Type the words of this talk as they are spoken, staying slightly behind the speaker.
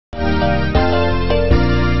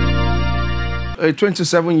A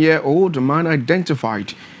 27-year-old man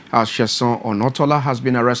identified as Sheson Onotola has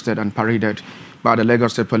been arrested and paraded by the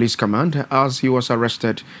Lagos State Police Command as he was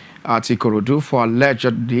arrested at Ikorodu for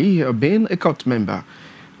allegedly being a cult member.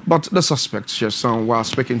 But the suspect, Sheson, while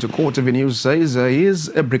speaking to Court TV News, says he is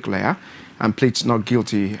a bricklayer and pleads not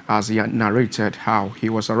guilty as he narrated how he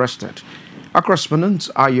was arrested. Our correspondent,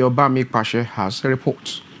 Ayobami Pashe, has a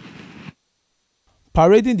report.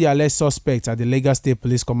 Parading the alleged suspect at the Lagos State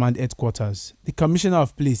Police Command headquarters, the Commissioner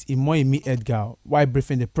of Police, Imoyemi Edgar, while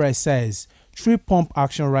briefing the press, says 3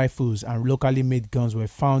 pump-action rifles and locally made guns were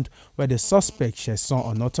found where the suspect, Sheson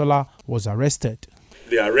Onotola, was arrested.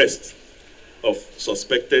 The arrest of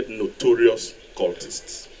suspected notorious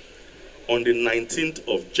cultists. On the 19th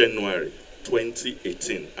of January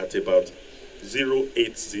 2018, at about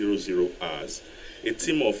 0800 hours, a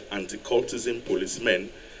team of anti-cultism policemen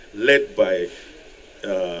led by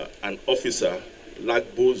an officer,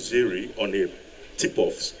 Lagbo Ziri, on a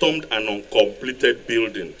tip-off, stormed an uncompleted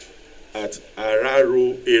building at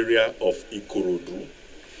Araro area of Ikorodu,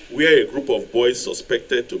 where a group of boys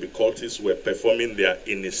suspected to be cultists were performing their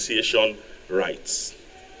initiation rites.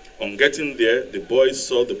 On getting there, the boys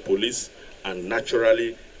saw the police and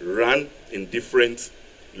naturally ran in different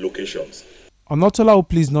locations. Onotola, who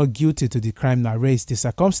pleads not guilty to the crime, narrates the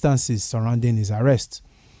circumstances surrounding his arrest.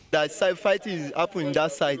 That fighting is happening in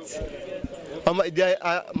that site.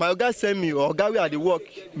 My guy sent me, or guy we had to work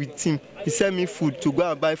with him, he sent me food to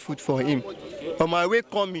go and buy food for him. On my way,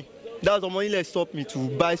 call me. That's the money that stopped me to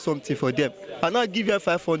buy something for them. I now give them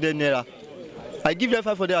 500 naira. I give them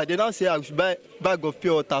 500 naira. They now say I should buy bag of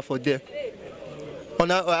pure water for them.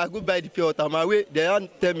 When I go buy the pure water, on my way, they now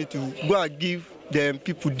tell me to go and give them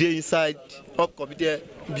people there inside up computer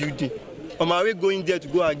building. On my way going there to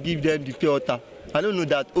go and give them the pure water. I don't know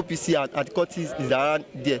that OPC and Curtis is around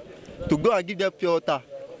there. To go and give them pure water,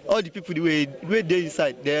 all the people the way they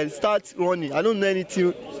inside, they start running. I don't know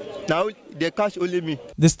anything. Now they catch only me.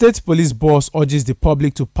 The state police boss urges the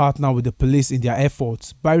public to partner with the police in their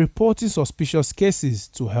efforts by reporting suspicious cases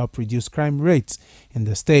to help reduce crime rates in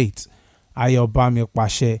the state. Ayobami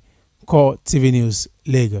Pashe, Court TV News,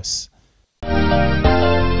 Lagos.